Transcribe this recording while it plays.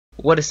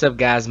What is up,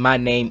 guys? My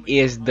name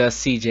is the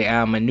CJ.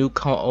 I'm a new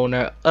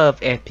co-owner of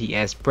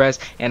FPSPress,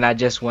 and I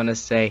just want to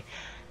say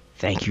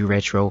thank you,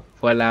 Retro,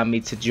 for allowing me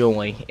to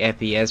join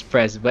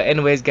FPSPress. But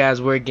anyways, guys,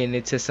 we're getting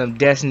into some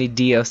Destiny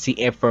DLC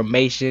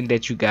information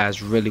that you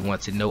guys really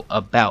want to know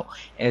about.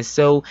 And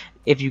so,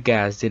 if you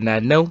guys did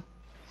not know,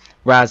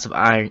 Rise of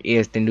Iron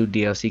is the new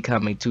DLC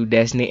coming to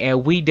Destiny,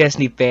 and we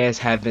Destiny fans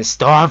have been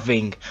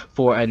starving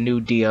for a new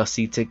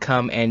DLC to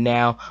come, and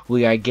now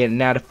we are getting.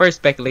 Now the first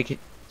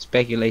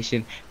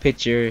speculation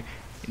picture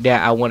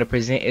that I want to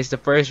present is the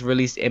first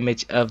released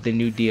image of the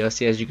new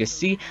DLC. As you can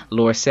see,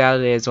 Lord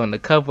Saladin is on the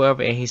cover of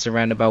it, and he's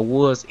surrounded by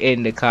wolves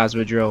in the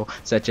Cosmodrome,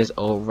 such as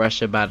Old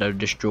Russia by the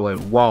destroyed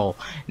wall.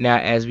 Now,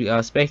 as we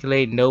all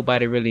speculate,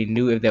 nobody really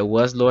knew if that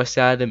was Lord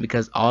Saladin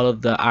because all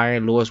of the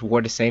Iron Lords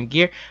wore the same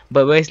gear,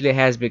 but basically it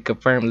has been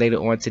confirmed later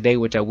on today,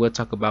 which I will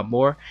talk about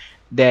more,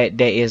 that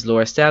that is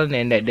Lord Saladin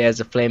and that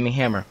there's a flaming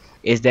hammer.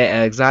 Is that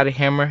an exotic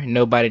hammer?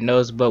 Nobody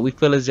knows, but we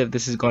feel as if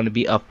this is going to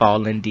be a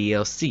Fallen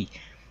DLC.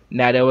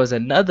 Now, there was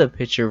another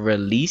picture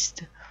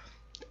released,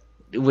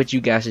 which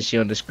you guys should see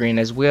on the screen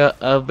as well,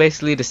 of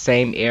basically the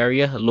same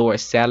area, Lord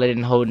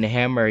Saladin holding the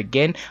hammer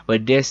again,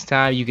 but this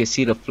time you can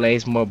see the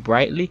flames more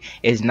brightly.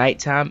 It's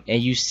nighttime,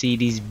 and you see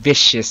these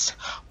vicious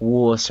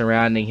wolves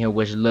surrounding him,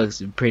 which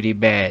looks pretty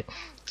bad.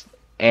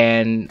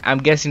 And I'm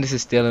guessing this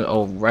is still in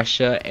Old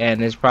Russia,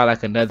 and it's probably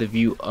like another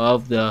view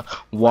of the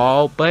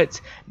wall, but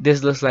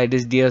this looks like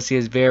this DLC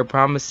is very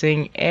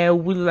promising,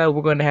 and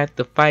we're gonna have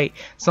to fight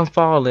some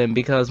Fallen,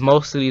 because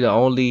mostly the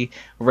only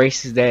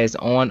races that is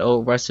on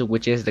Old Russia,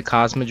 which is the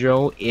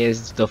Cosmodrome,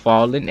 is the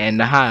Fallen and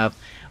the Hive.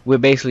 We're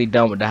basically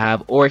done with the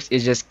Hive. Oryx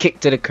is just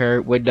kicked to the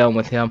curb. We're done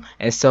with him.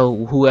 And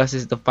so who else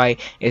is the fight?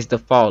 Is the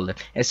Fallen.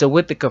 And so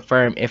with the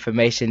confirmed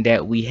information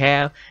that we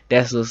have,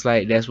 that looks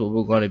like that's what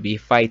we're going to be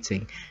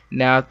fighting.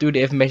 Now, through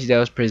the information that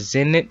was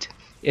presented,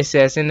 it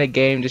says in the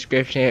game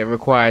description it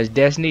requires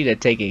Destiny to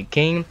take a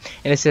king,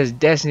 and it says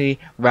Destiny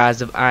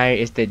Rise of Iron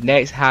is the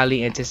next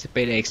highly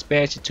anticipated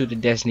expansion to the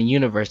Destiny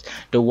universe.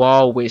 The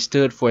wall, which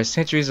stood for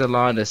centuries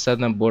along the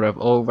southern border of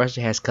Old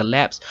Russia, has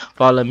collapsed.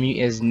 Fallen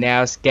mutants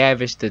now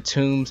scavenge the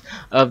tombs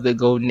of the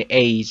Golden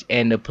Age,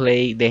 and the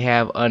plague they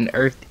have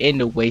unearthed in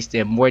the waste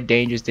and more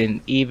dangerous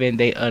than even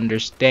they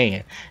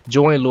understand.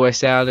 Join Lord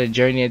Saladin,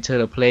 journey into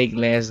the plague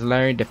lands,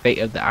 learn the fate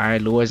of the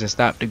Iron Lords, and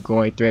stop the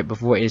growing threat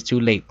before it's too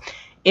late.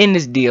 In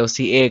this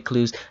DLC, it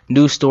includes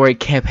new story,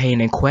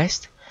 campaign, and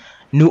quest,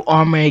 new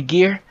armor and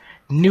gear,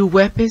 new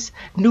weapons,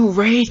 new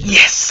raid,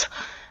 yes!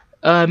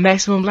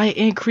 Maximum light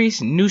increase,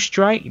 new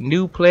strike,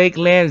 new plague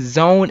land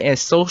zone and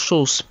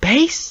social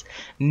space,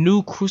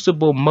 new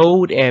crucible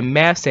mode and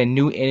maps, and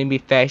new enemy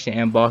faction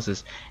and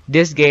bosses.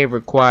 This game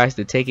requires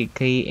the Take a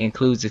Key,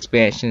 includes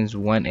expansions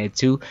 1 and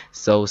 2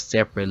 sold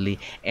separately.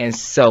 And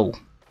so,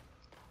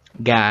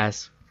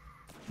 guys,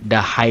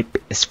 the hype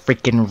is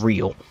freaking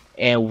real,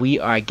 and we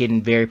are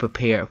getting very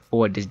prepared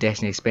for this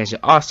Destiny expansion.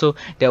 Also,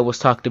 that was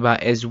talked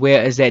about as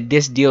well, is that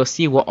this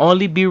DLC will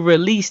only be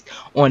released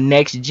on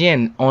next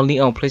gen, only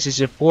on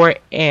PlayStation 4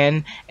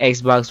 and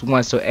Xbox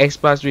One. So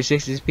Xbox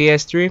 360,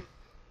 PS3,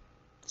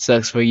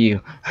 sucks for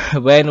you.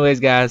 But anyways,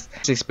 guys,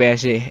 this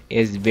expansion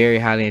is very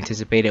highly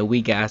anticipated.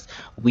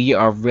 We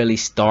are really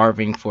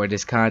starving for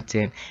this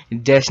content.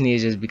 Destiny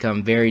has just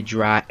become very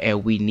dry,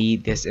 and we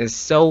need this. And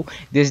so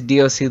this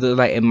DLC looks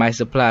like it might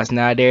supply us.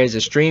 Now, there is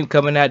a stream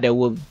coming out that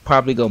will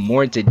probably go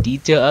more into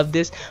detail of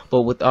this,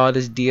 but with all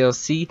this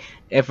DLC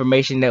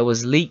information that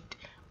was leaked,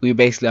 we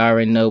basically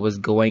already know what's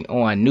going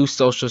on. New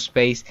social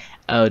space,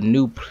 a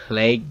new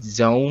plague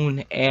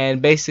zone,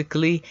 and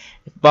basically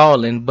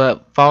Fallen,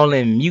 but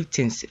Fallen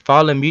mutants.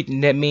 Fallen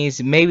mutant, that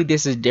means maybe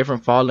this is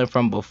different Fallen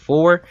from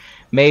before.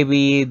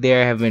 Maybe they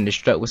have been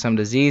struck with some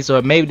disease,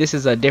 or maybe this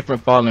is a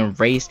different Fallen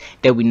race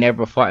that we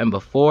never fought in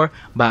before,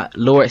 but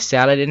Lord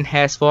Saladin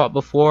has fought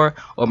before,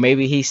 or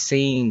maybe he's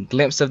seen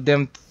glimpse of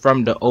them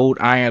from the old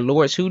Iron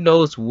Lords. Who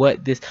knows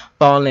what this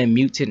Fallen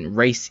mutant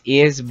race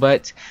is,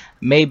 but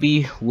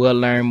maybe we'll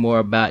learn more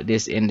about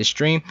this in the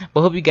stream.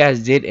 But hope you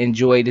guys did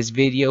enjoy this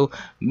video.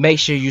 Make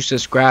sure you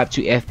subscribe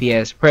to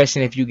FPSPress,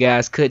 and if you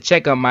guys could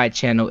check out my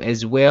channel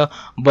as well.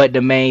 But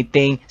the main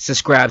thing,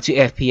 subscribe to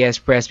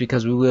FPSPress,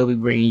 because we will be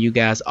bringing you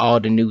guys all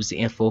the news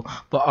and info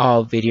for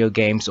all video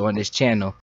games on this channel.